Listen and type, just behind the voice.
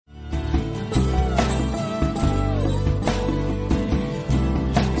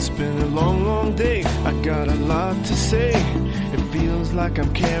long day, I got a lot to say. It feels like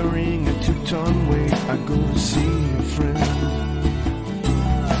I'm carrying a 2-ton weight. I go to see a friend.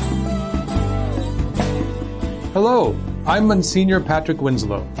 Hello, I'm Msgr Patrick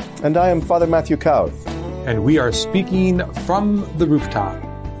Winslow. And I am Father Matthew Kauth. And we are speaking from the rooftop.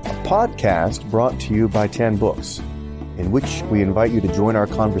 A podcast brought to you by 10 Books, in which we invite you to join our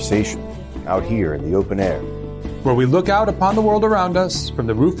conversation out here in the open air, where we look out upon the world around us from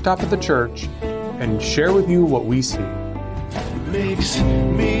the rooftop of the church and share with you what we see. Makes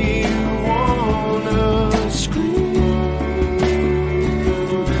me wanna scream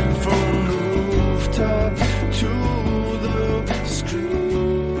from the rooftop to the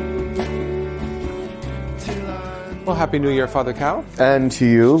screen. Well, Happy New Year, Father Kauth. And to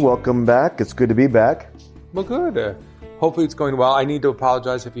you, welcome back. It's good to be back. Well, good. Hopefully it's going well. I need to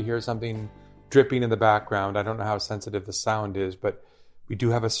apologize if you hear something dripping in the background. I don't know how sensitive the sound is, but we do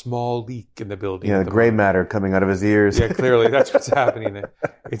have a small leak in the building. Yeah, gray matter coming out of his ears. Yeah, clearly that's what's happening.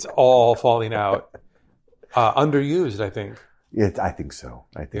 It's all falling out. Underused, I think. Yeah, I think so.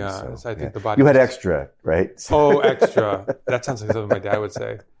 I think the body. You had extra, right? Oh, extra. That sounds like something my dad would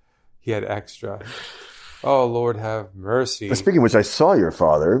say. He had extra. Oh, Lord have mercy. But speaking of which, I saw your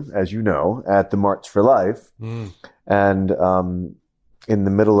father, as you know, at the March for Life. And in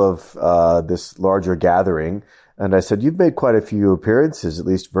the middle of this larger gathering, and I said, "You've made quite a few appearances, at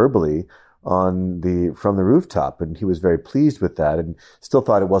least verbally, from the rooftop." And he was very pleased with that, and still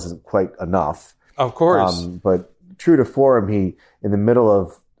thought it wasn't quite enough. Of course, but true to form, he, in the middle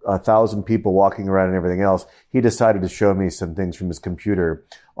of 1,000 people walking around and everything else, he decided to show me some things from his computer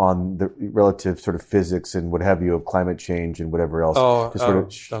on the relative sort of physics and what have you of climate change and whatever else.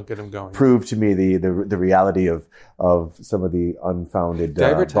 Don't get him going. Prove to me the reality of some of the unfounded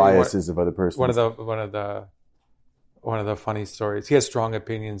biases of other persons. One of the funny stories. He has strong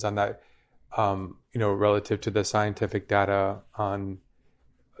opinions on that, relative to the scientific data on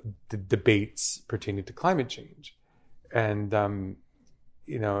the debates pertaining to climate change, and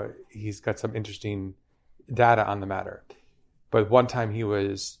he's got some interesting data on the matter. But one time he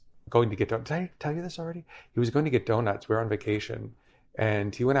was going to get donuts. Did I tell you this already? He was going to get donuts. We were on vacation,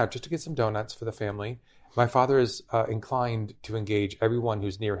 and he went out just to get some donuts for the family. My father is inclined to engage everyone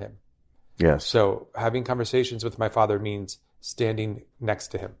who's near him. Yes. So having conversations with my father means standing next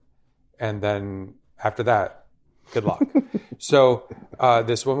to him. And then after that, good luck. So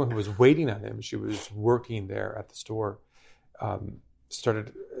this woman who was waiting on him, she was working there at the store,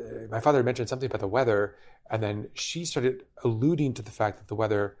 my father mentioned something about the weather, and then she started alluding to the fact that the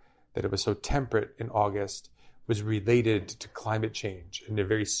weather, that it was so temperate in August, was related to climate change in a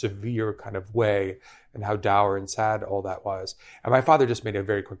very severe kind of way, and how dour and sad all that was. And my father just made a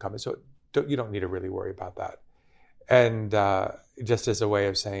very quick comment. So you don't need to really worry about that. And just as a way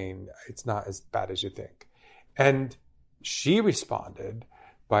of saying, it's not as bad as you think. And she responded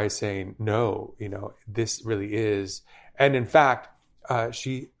by saying, no, this really is. And in fact,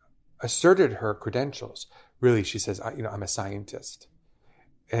 she asserted her credentials. Really, she says, I'm a scientist.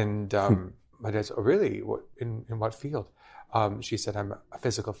 And my dad said, oh, really? What, in what field? She said, I'm a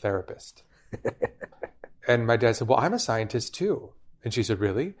physical therapist. And my dad said, well, I'm a scientist too. And she said,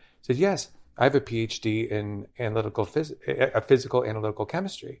 really? He said, yes, I have a PhD in physical analytical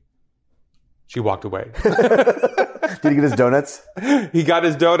chemistry. She walked away. Did he get his donuts? He got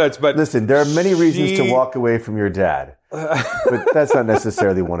his donuts, but listen, there are many reasons to walk away from your dad, but that's not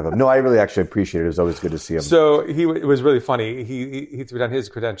necessarily one of them. No, I really actually appreciate it. It was always good to see him. So it was really funny. He threw down his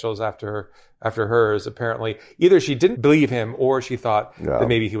credentials after hers. Apparently, either she didn't believe him or she thought that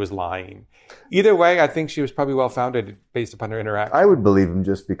maybe he was lying. Either way, I think she was probably well-founded based upon her interaction. I would believe him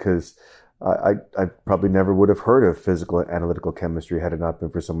just because I probably never would have heard of physical analytical chemistry had it not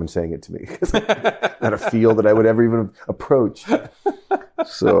been for someone saying it to me. Not a field that I would ever even approach.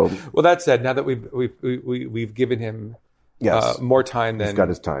 So, well, that said, now that we've given him more time than he's got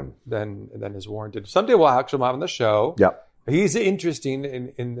his time than is warranted. Someday we'll actually have him on the show. Yeah, he's interesting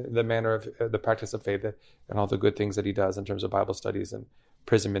in the manner of the practice of faith and all the good things that he does in terms of Bible studies and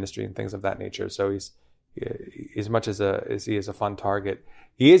prison ministry and things of that nature. So he's as much as he is a fun target.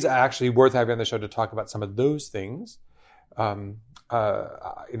 He is actually worth having on the show to talk about some of those things. I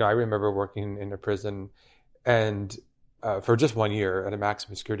remember working in a prison and for just 1 year at a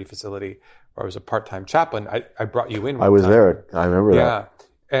maximum security facility where I was a part-time chaplain. I brought you in. I was there. I remember that. Yeah.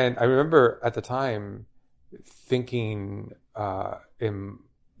 And I remember at the time thinking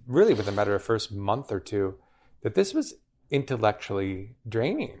really within a matter of first month or two that this was intellectually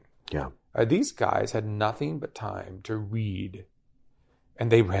draining. Yeah. These guys had nothing but time to read,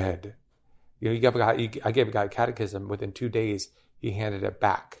 and they read. I gave a guy a catechism. Within 2 days, he handed it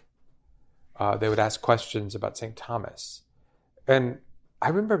back. they would ask questions about St. Thomas. And I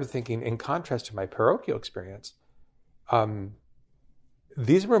remember thinking, in contrast to my parochial experience,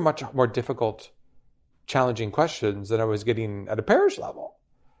 these were much more difficult, challenging questions than I was getting at a parish level.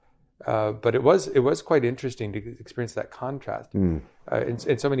 But it was quite interesting to experience that contrast. In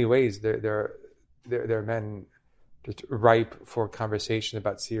so many ways, they're men just ripe for conversation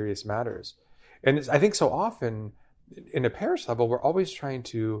about serious matters. And I think so often in a parish level, we're always trying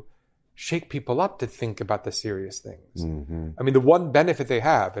to shake people up to think about the serious things. Mm-hmm. I mean, the one benefit they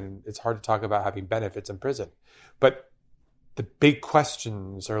have, and it's hard to talk about having benefits in prison, but the big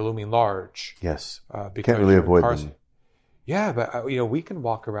questions are looming large. Yes, because can't really avoid them. Yeah, but we can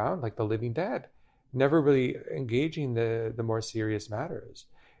walk around like the living dead, never really engaging the more serious matters.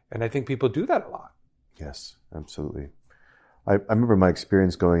 And I think people do that a lot. Yes, absolutely. I remember my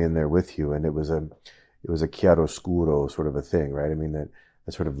experience going in there with you, and it was a chiaroscuro sort of a thing, right? I mean, that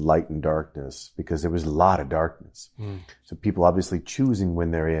sort of light and darkness, because there was a lot of darkness. So people obviously choosing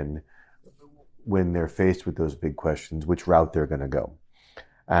when they're faced with those big questions, which route they're going to go.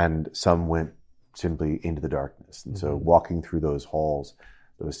 And some went simply into the darkness. And so walking through those halls,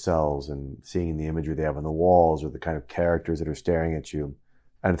 those cells, and seeing the imagery they have on the walls, or the kind of characters that are staring at you,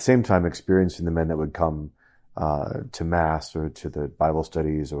 and at the same time experiencing the men that would come to Mass or to the Bible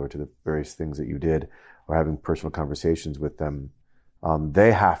studies or to the various things that you did, or having personal conversations with them,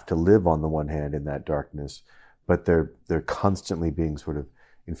 they have to live on the one hand in that darkness, but they're constantly being sort of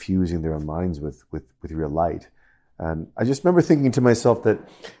infusing their own minds with real light. And I just remember thinking to myself that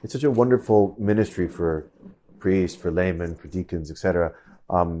it's such a wonderful ministry for priests, for laymen, for deacons, etc.,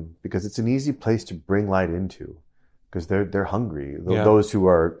 because it's an easy place to bring light into, because they're hungry. Yeah. Those who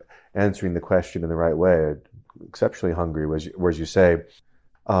are answering the question in the right way are exceptionally hungry. Whereas you say,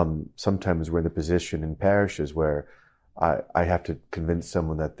 sometimes we're in the position in parishes where I have to convince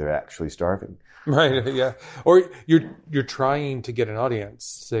someone that they're actually starving. Right, yeah. Or you're trying to get an audience,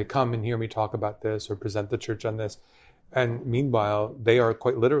 say, come and hear me talk about this or present the church on this. And meanwhile, they are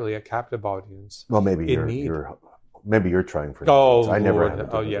quite literally a captive audience. Well, maybe you're trying for an audience. I never had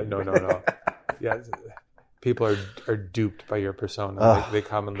Oh, yeah, no. Yeah, people are duped by your persona. They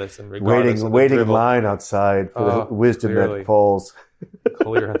come and listen, regardless waiting in line outside for the wisdom that falls.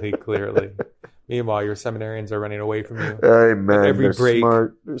 Clearly. Meanwhile, your seminarians are running away from you. Amen.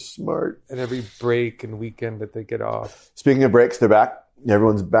 They're smart. And every break and weekend that they get off. Speaking of breaks, they're back.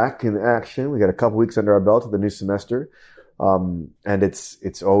 Everyone's back in action. We got a couple weeks under our belt of the new semester. And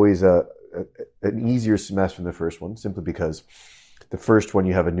it's always an easier semester than the first one, simply because the first one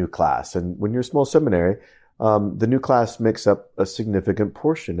you have a new class. And when you're a small seminary, the new class makes up a significant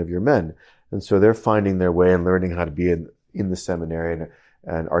portion of your men. And so they're finding their way and learning how to be in the seminary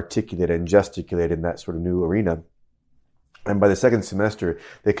and articulate and gesticulate in that sort of new arena. And by the second semester,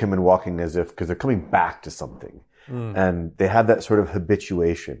 they come in walking as if, because they're coming back to something. And they have that sort of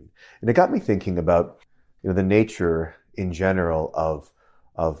habituation. And it got me thinking about, the nature in general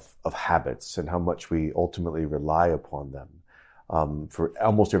of habits and how much we ultimately rely upon them for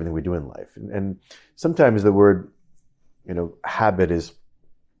almost everything we do in life. And sometimes the word, habit is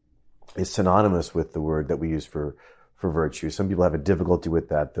synonymous with the word that we use for virtue. Some people have a difficulty with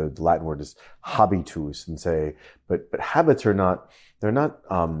that. The Latin word is habitus, and say, but habits are not, they're not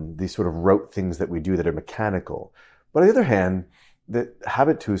these sort of rote things that we do that are mechanical. But on the other hand, the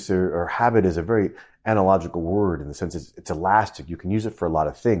habitus or habit is a very analogical word in the sense it's elastic. You can use it for a lot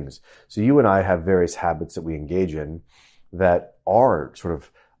of things. So you and I have various habits that we engage in that are sort of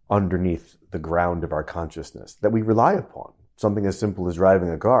underneath the ground of our consciousness that we rely upon. Something as simple as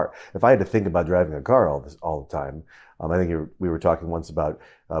driving a car. If I had to think about driving a car all the time, I think we were talking once about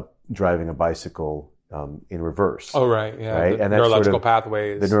driving a bicycle in reverse. Oh, right. Yeah. Right? The neurological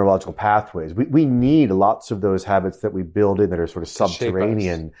pathways. The neurological pathways. We need lots of those habits that we build in that are sort of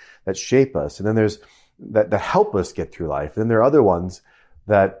subterranean, that shape us. And then there's that help us get through life. And then there are other ones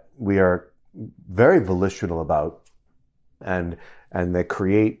that we are very volitional about and that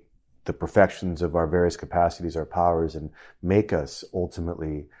create the perfections of our various capacities, our powers, and make us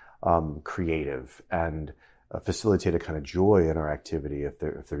ultimately creative and facilitate a kind of joy in our activity if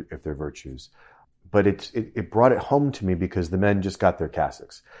they're virtues. But it brought it home to me because the men just got their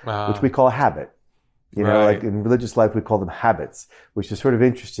cassocks, which we call a habit. Like in religious life, we call them habits, which is sort of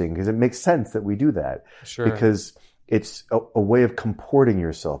interesting because it makes sense that we do that. Sure. Because it's a way of comporting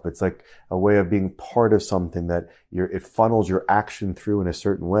yourself. It's like a way of being part of something that it funnels your action through in a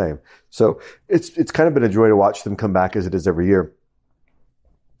certain way. So it's kind of been a joy to watch them come back as it is every year.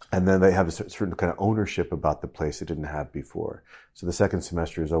 And then they have a certain kind of ownership about the place they didn't have before. So the second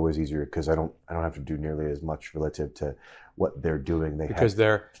semester is always easier because I don't have to do nearly as much relative to what they're doing.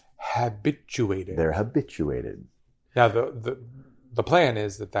 They're habituated. They're habituated. Now, the plan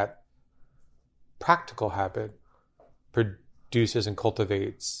is that practical habit produces and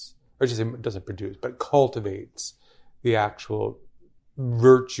cultivates, or just it doesn't produce, but cultivates the actual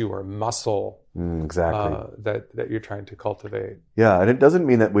virtue or muscle Exactly. that you're trying to cultivate. Yeah, and it doesn't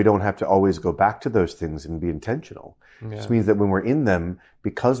mean that we don't have to always go back to those things and be intentional. It just means that when we're in them,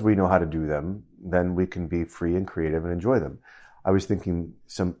 because we know how to do them, then we can be free and creative and enjoy them. I was thinking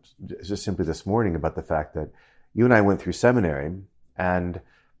just simply this morning about the fact that you and I went through seminary, and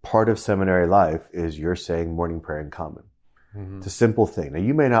part of seminary life is you're saying morning prayer in common. Mm-hmm. It's a simple thing. Now,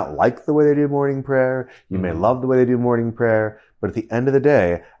 you may not like the way they do morning prayer. You may love the way they do morning prayer. But at the end of the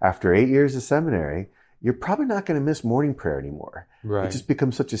day, after 8 years of seminary, you're probably not going to miss morning prayer anymore. Right. It just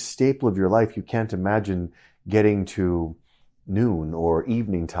becomes such a staple of your life. You can't imagine getting to noon or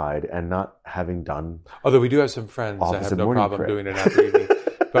evening tide and not having done. Although we do have some friends that have no problem doing it after evening.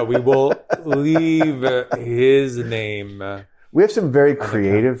 But we will leave his name. We have some very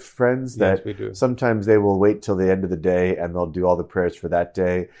creative friends that we do. Sometimes they will wait till the end of the day and they'll do all the prayers for that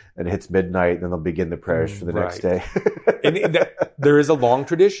day, and it hits midnight, and then they'll begin the prayers for the next day. And there is a long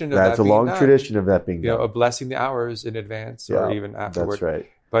tradition of that. That's a long tradition of that being done. Of blessing the hours in advance or even afterward. That's right.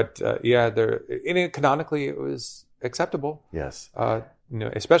 But canonically it was acceptable. Yes.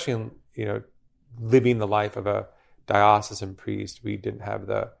 Especially in living the life of a diocesan priest, we don't have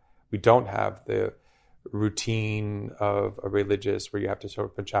the routine of a religious where you have to show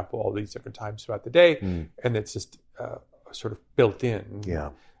up in chapel all these different times throughout the day, and it's just sort of built in. Yeah.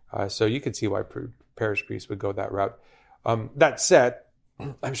 So you can see why parish priests would go that route. That said,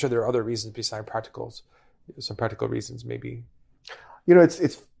 I'm sure there are other reasons besides practicals. Some practical reasons, maybe.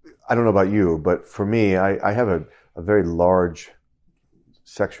 It's. I don't know about you, but for me, I have a very large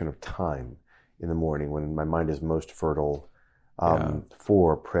section of time in the morning when my mind is most fertile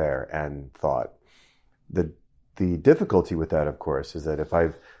for prayer and thought. The difficulty with that, of course, is that if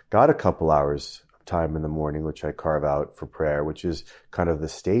I've got a couple hours of time in the morning, which I carve out for prayer, which is kind of the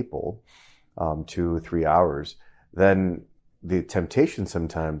staple, 2 or 3 hours, then the temptation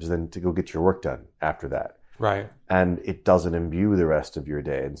sometimes is then to go get your work done after that. Right. And it doesn't imbue the rest of your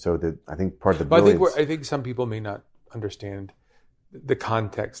day. And so I think part of the brilliance... I think some people may not understand the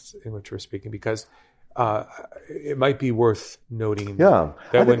context in which we're speaking, because it might be worth noting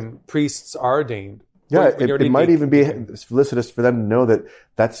that when priests are ordained... it might even be felicitous for them to know that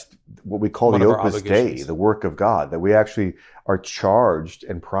that's what we call the Opus Dei, the work of God, that we actually are charged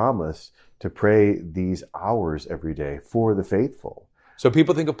and promised to pray these hours every day for the faithful. So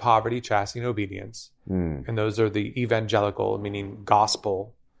people think of poverty, chastity, and obedience, and those are the evangelical, meaning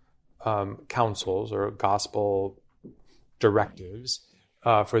gospel counsels or gospel directives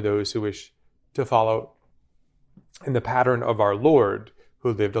for those who wish to follow in the pattern of our Lord,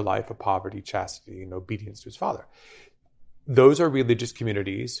 who lived a life of poverty, chastity, and obedience to his Father. Those are religious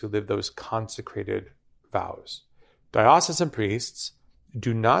communities who live those consecrated vows. Diocesan priests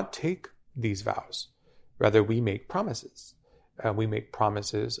do not take these vows. Rather, we make promises. We make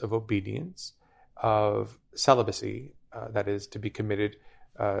promises of obedience, of celibacy, that is, to be committed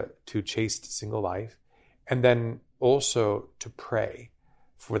to chaste single life, and then also to pray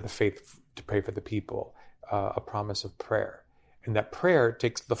for the faith, to pray for the people, a promise of prayer. And that prayer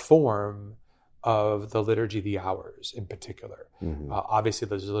takes the form of the liturgy of the hours in particular. Obviously,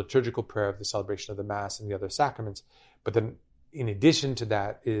 there's a liturgical prayer of the celebration of the Mass and the other sacraments. But then in addition to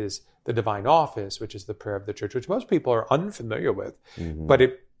that is the divine office, which is the prayer of the church, which most people are unfamiliar with. But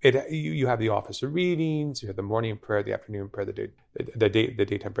you have the office of readings, you have the morning prayer, the afternoon prayer, the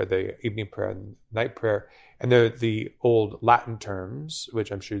daytime prayer, the evening prayer, and night prayer. And they're the old Latin terms,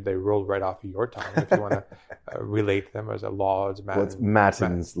 which I'm sure they rolled right off of your tongue if you want to relate them as a lauds, matins. Well, it's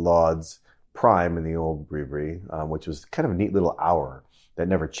matins, lauds, prime in the old breviary, which was kind of a neat little hour that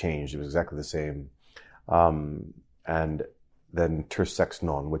never changed. It was exactly the same. And then terce sex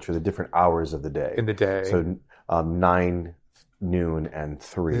non, which are the different hours of the day. In the day. So 9, noon, and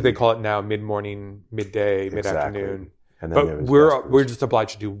 3. They call it now mid-morning, midday, mid-afternoon. And then but we're just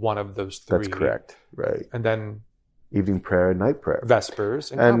obliged to do one of those 3. That's correct, right. And then evening prayer and night prayer.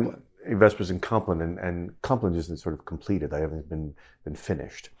 Vespers and Compline. Vespers and Compline, and Compline isn't sort of completed. I haven't been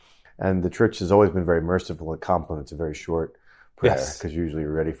finished. And the church has always been very merciful at Compline. It's a very short prayer because usually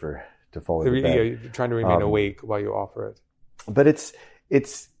you're ready to fall into bed. You're trying to remain awake while you offer it. But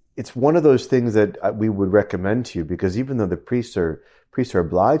it's one of those things that we would recommend to you, because even though the priests are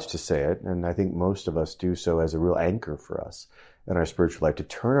obliged to say it, and I think most of us do so as a real anchor for us in our spiritual life, to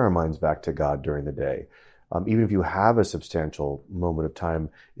turn our minds back to God during the day. Even if you have a substantial moment of time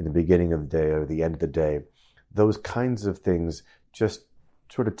in the beginning of the day or the end of the day, those kinds of things just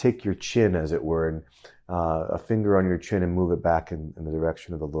sort of take your chin, as it were, and a finger on your chin and move it back in the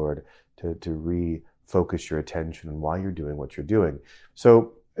direction of the Lord to refocus your attention on why you're doing what you're doing.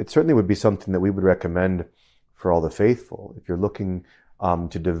 So it certainly would be something that we would recommend for all the faithful. If you're looking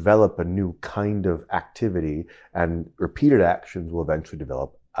to develop a new kind of activity, and repeated actions will eventually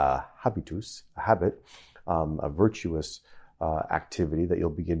develop a habitus, a habit, a virtuous activity that you'll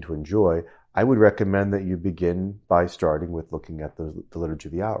begin to enjoy, I would recommend that you begin by starting with looking at the Liturgy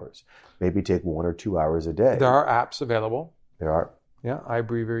of the Hours. Maybe take 1 or 2 hours a day. There are apps available. There are. Yeah,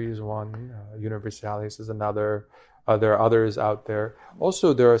 iBreviary is one. Universalis is another. There are others out there.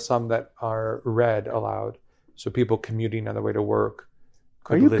 Also, there are some that are read aloud, so people commuting on the way to work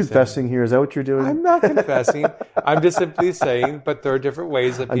could Are you listen. confessing here? Is that what you're doing? I'm not confessing. I'm just simply saying, but there are different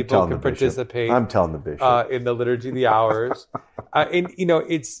ways that people can participate. I'm telling the bishop. In the Liturgy of the Hours. And,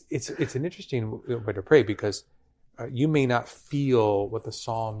 it's an interesting way to pray, because you may not feel what the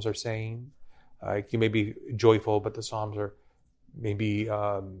Psalms are saying. You may be joyful, but the Psalms are maybe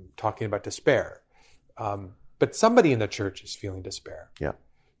talking about despair. But somebody in the church is feeling despair. Yeah.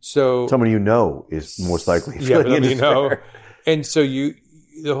 So someone you know is most likely feeling despair. And so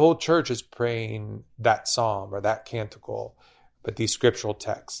the whole church is praying that psalm or that canticle, but these scriptural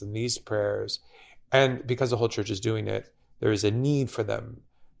texts and these prayers. And because the whole church is doing it, there is a need for them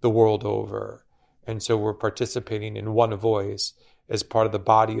the world over. And so we're participating in one voice as part of the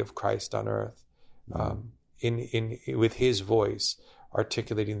body of Christ on earth, with his voice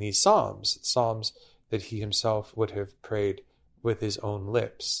articulating these psalms that he himself would have prayed with his own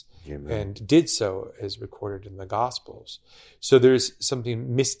lips. Amen. And did so as recorded in the Gospels. So there's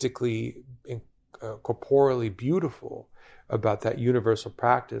something mystically, corporally beautiful about that universal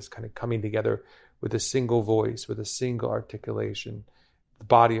practice kind of coming together with a single voice, with a single articulation. The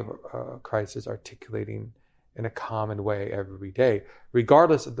body of Christ is articulating in a common way every day,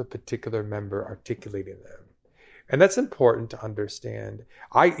 regardless of the particular member articulating them. And that's important to understand.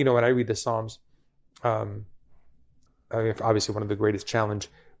 When I read the Psalms, obviously one of the greatest challenge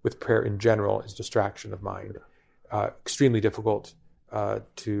with prayer in general is distraction of mind. Extremely difficult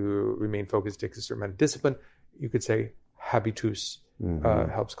to remain focused, takes a certain amount of discipline. You could say habitus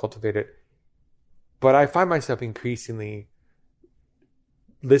helps cultivate it. But I find myself increasingly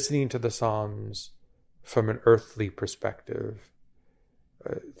listening to the Psalms from an earthly perspective,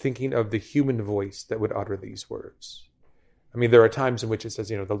 thinking of the human voice that would utter these words. I mean, there are times in which it says,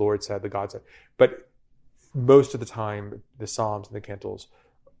 the Lord said, the God said, but most of the time, the Psalms and the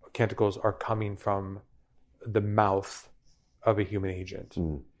canticles are coming from the mouth of a human agent.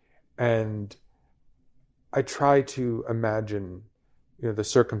 And I try to imagine, the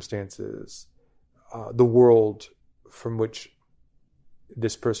circumstances, the world from which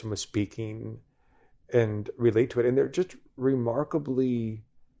this person was speaking, and relate to it. And they're just remarkably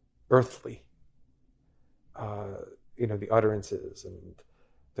earthly. The utterances and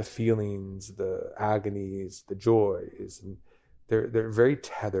the feelings, the agonies, the joys, and they're very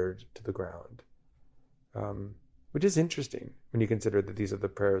tethered to the ground, which is interesting when you consider that these are the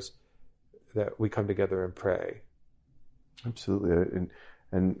prayers that we come together and pray. Absolutely,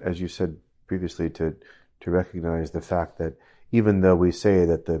 and as you said previously, to recognize the fact that even though we say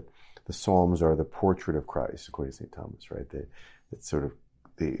that the Psalms are the portrait of Christ, according to St. Thomas, right? It's sort of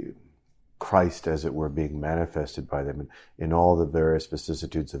the Christ, as it were, being manifested by them in all the various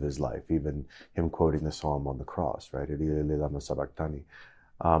vicissitudes of his life, even him quoting the Psalm on the cross, right?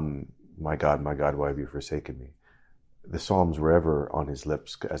 My God, why have you forsaken me? The Psalms were ever on his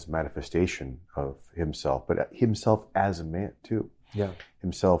lips as manifestation of himself, but himself as a man too. Yeah.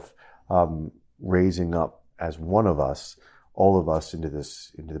 Himself raising up as one of us, all of us into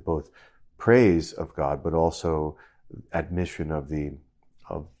the both praise of God, but also admission of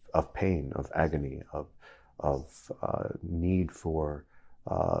pain, of agony, of need for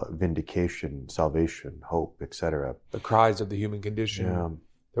vindication, salvation, hope, etc. The cries of the human condition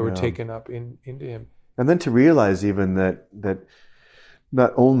that were taken up into him. And then to realize even that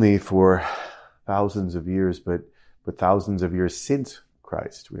not only for thousands of years, but thousands of years since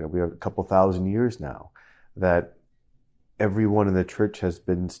Christ, we have a couple thousand years now, that everyone in the church has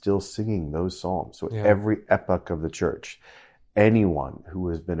been still singing those psalms. So every epoch of the church, anyone who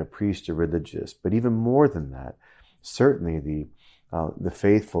has been a priest or religious, but even more than that, certainly the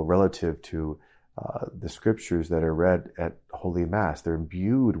faithful relative to the scriptures that are read at Holy Mass, they're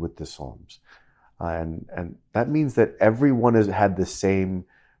imbued with the psalms. And that means that everyone has had the same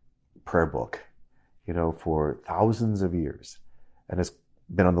prayer book, for thousands of years, and has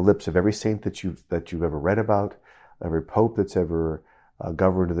been on the lips of every saint that you've ever read about, every pope that's ever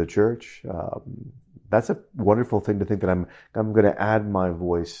governed the church, that's a wonderful thing to think that I'm going to add my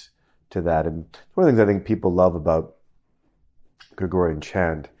voice to that. And one of the things I think people love about Gregorian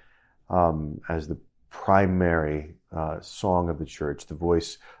chant as the primary song of the church, the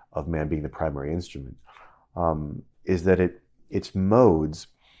voice of man being the primary instrument, is that its modes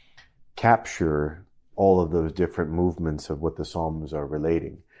capture all of those different movements of what the Psalms are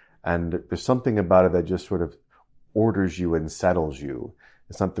relating. And there's something about it that just sort of orders you and settles you.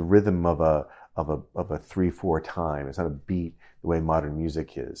 It's not the rhythm of a 3/4 time. It's not a beat the way modern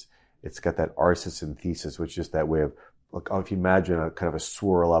music is. It's got that arsis and thesis, which is just that way of, look, if you imagine a kind of a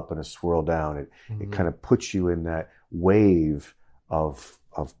swirl up and a swirl down, it kind of puts you in that wave of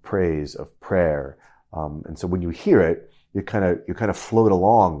praise, of prayer. And so when you hear it, you kind of float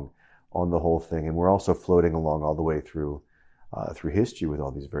along on the whole thing. And we're also floating along all the way through history with all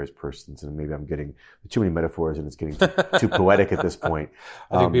these various persons. And maybe I'm getting too many metaphors and it's getting too poetic at this point.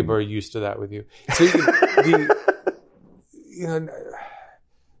 I think people are used to that with you. So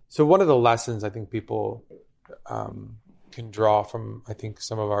so one of the lessons I think people can draw from, I think,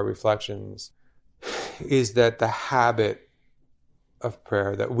 some of our reflections is that the habit of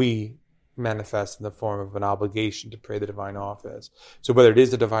prayer that we manifest in the form of an obligation to pray the divine office. So whether it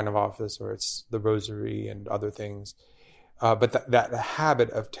is the divine office or it's the rosary and other things, but that habit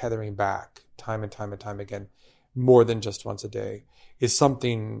of tethering back time and time and time again, more than just once a day, is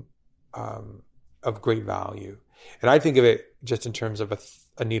something of great value. And I think of it just in terms of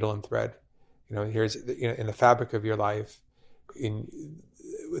a needle and thread. Here's in the fabric of your life,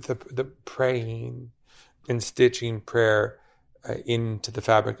 with the praying and stitching prayer into the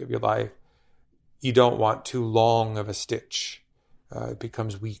fabric of your life. You don't want too long of a stitch; it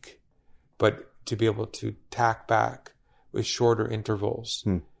becomes weak. But to be able to tack back with shorter intervals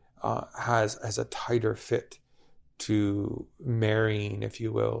has a tighter fit to marrying, if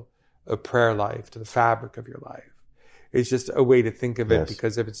you will, a prayer life to the fabric of your life. It's just a way to think of it,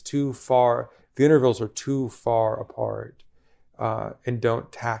 because if it's too far, if the intervals are too far apart and don't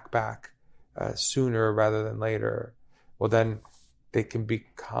tack back sooner rather than later, well, then they can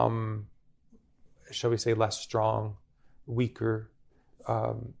become, shall we say, less strong, weaker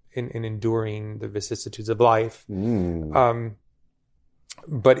in enduring the vicissitudes of life.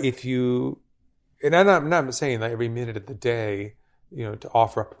 But if you, and I'm not saying that every minute of the day, to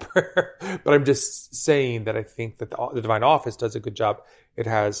offer up a prayer, but I'm just saying that I think that the divine office does a good job.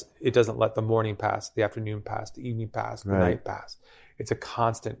 It doesn't let the morning pass, the afternoon pass, the evening pass, the night pass. It's a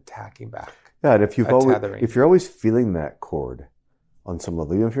constant tacking back. Yeah, and if you're always feeling that chord on some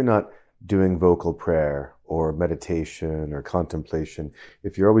level, even if you're not doing vocal prayer or meditation or contemplation,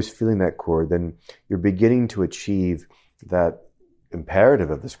 if you're always feeling that chord, then you're beginning to achieve that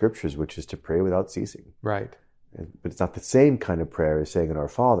imperative of the scriptures, which is to pray without ceasing. Right. But it's not the same kind of prayer as saying in Our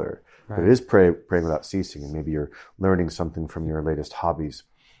Father. Right. But it is praying without ceasing, and maybe you're learning something from your latest hobbies.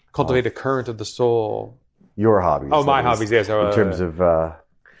 Cultivate a current of the soul. Your hobbies. Oh, my hobbies, yes. In terms of the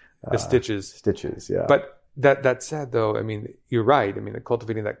stitches. Stitches, yeah. But that said, though, I mean, you're right. I mean,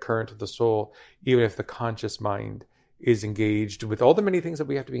 cultivating that current of the soul, even if the conscious mind is engaged with all the many things that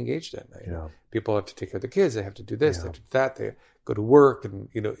we have to be engaged in. People have to take care of the kids. They have to do this. They have to do that. They go to work, and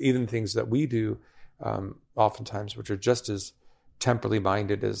even things that we do. Oftentimes, which are just as temporally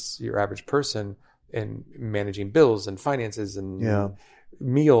minded as your average person in managing bills and finances and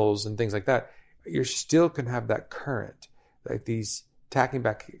meals and things like that, you still can have that current, like these tacking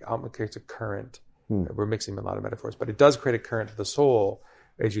back creates a current. We're mixing a lot of metaphors, but it does create a current of the soul,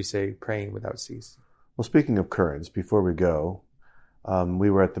 as you say, praying without cease. Well, speaking of currents, before we go,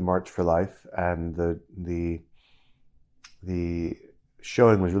 we were at the March for Life, and the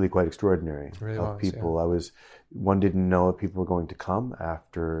showing was really quite extraordinary. Really of people. One didn't know if people were going to come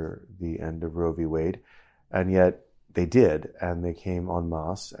after the end of Roe v. Wade, and yet they did, and they came en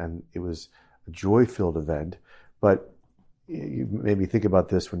masse, and it was a joy-filled event. But you made me think about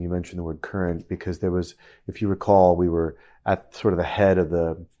this when you mentioned the word current, because there was, if you recall, we were at sort of the head of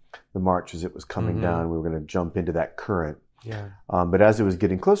the march as it was coming down. We were going to jump into that current. Yeah. But as it was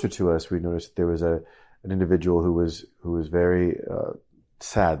getting closer to us, we noticed there was an individual who was very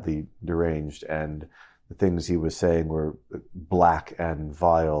sadly deranged, and the things he was saying were black and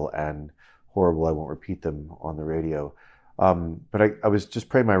vile and horrible. I won't repeat them on the radio. But I was just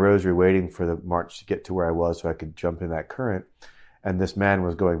praying my rosary, waiting for the march to get to where I was so I could jump in that current. And this man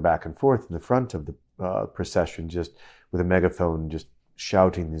was going back and forth in the front of the procession, just with a megaphone, just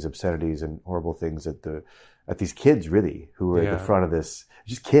shouting these obscenities and horrible things at these kids, really, who were at the front of this.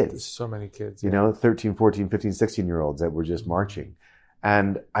 Just kids. There's so many kids. 13, 14, 15, 16-year-olds that were just marching.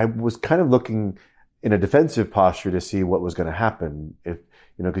 And I was kind of looking in a defensive posture to see what was going to happen. If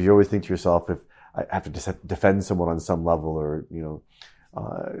because you always think to yourself, if I have to defend someone on some level, or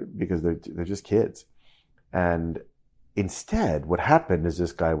because they're just kids. And instead, what happened is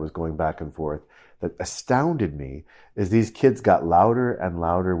this guy was going back and forth. That astounded me is these kids got louder and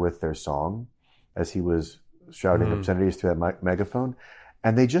louder with their song as he was shouting obscenities through that megaphone,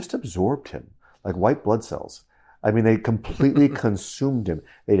 and they just absorbed him like white blood cells. I mean, they completely consumed him.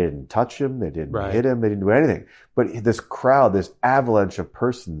 They didn't touch him. They didn't hit him. They didn't do anything. But this crowd, this avalanche of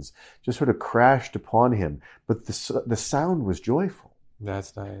persons just sort of crashed upon him. But the sound was joyful.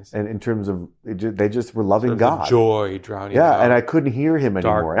 That's nice. And in terms of, they just were loving sort of God. The joy drowning out. Yeah, and I couldn't hear him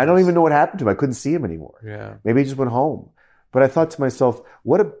anymore. I don't even know what happened to him. I couldn't see him anymore. Yeah. Maybe he just went home. But I thought to myself,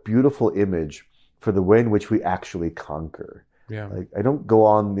 what a beautiful image for the way in which we actually conquer. Yeah. Like, I don't go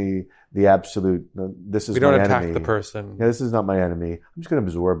on the absolute, this is my enemy. We don't attack the person. Yeah, this is not my enemy. I'm just going to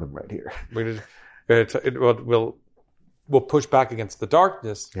absorb him right here. We'll push back against the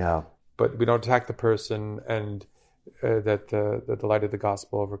darkness. Yeah. But we don't attack the person, and that the light of the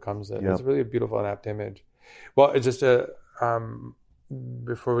gospel overcomes it. Yep. It's really a beautiful and apt image. Well, it's just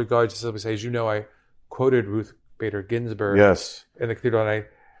before we go, I just simply say, as you know, I quoted Ruth Bader Ginsburg in the cathedral, and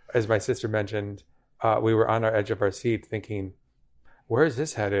as my sister mentioned, we were on our edge of our seat thinking, where is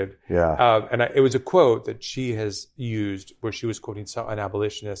this headed? Yeah. And it was a quote that she has used where she was quoting an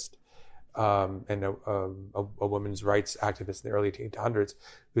abolitionist and a women's rights activist in the early 1800s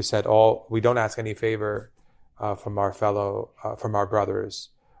who said, we don't ask any favor from our brothers,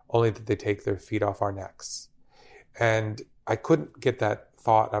 only that they take their feet off our necks. And I couldn't get that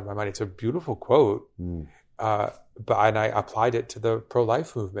thought out of my mind. It's a beautiful quote. And I applied it to the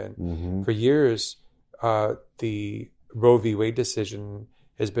pro-life movement. Mm-hmm. For years, the Roe v. Wade decision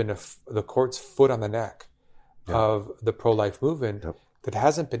has been the court's foot on the neck of the pro-life movement that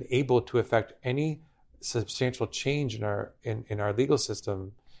hasn't been able to affect any substantial change in our legal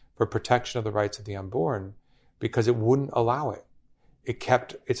system for protection of the rights of the unborn, because it wouldn't allow it. It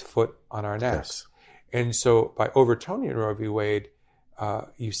kept its foot on our necks. Yes. And so by overturning Roe v. Wade,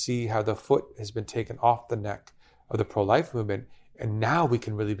 you see how the foot has been taken off the neck of the pro-life movement, and now we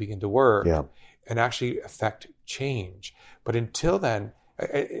can really begin to work and actually affect change. But until then,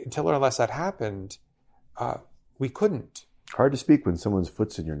 until or unless that happened, we couldn't. Hard to speak when someone's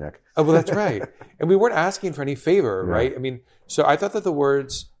foot's in your neck. Oh, well, that's right. And we weren't asking for any favor, right? I mean, so I thought that the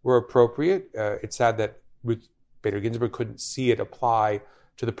words were appropriate. It's sad that Ruth Bader Ginsburg couldn't see it apply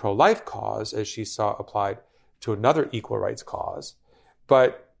to the pro-life cause as she saw applied to another equal rights cause.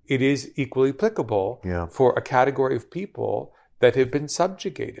 But it is equally applicable for a category of people that have been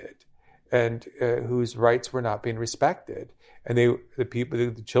subjugated and whose rights were not being respected. And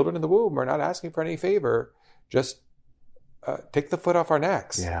the children in the womb are not asking for any favor. Just take the foot off our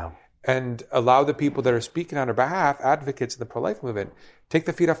necks and allow the people that are speaking on our behalf, advocates in the pro-life movement, take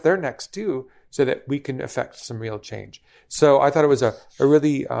the feet off their necks too, so that we can affect some real change. So I thought it was a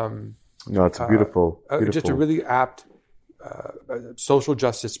really... it's a beautiful... Just a really apt social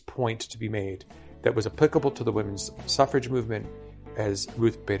justice point to be made that was applicable to the women's suffrage movement, as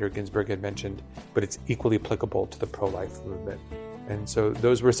Ruth Bader Ginsburg had mentioned, but it's equally applicable to the pro-life movement. And so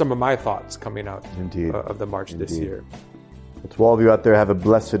those were some of my thoughts coming out of the march this year. To all of you out there, have a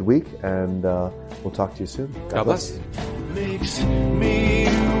blessed week, and we'll talk to you soon. God bless. Makes me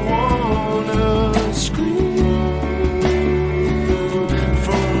wanna scream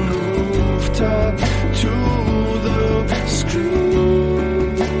from the rooftop to the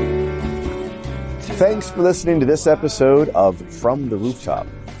screen. Thanks for listening to this episode of From the Rooftop.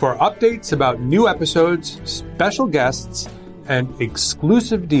 For updates about new episodes, special guests, and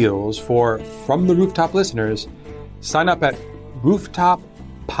exclusive deals for From the Rooftop listeners, sign up at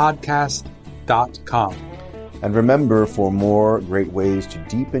rooftop.podcast.com. And remember, for more great ways to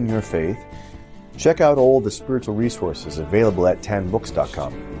deepen your faith, check out all the spiritual resources available at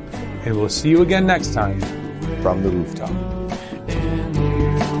 10books.com. And we'll see you again next time From the Rooftop.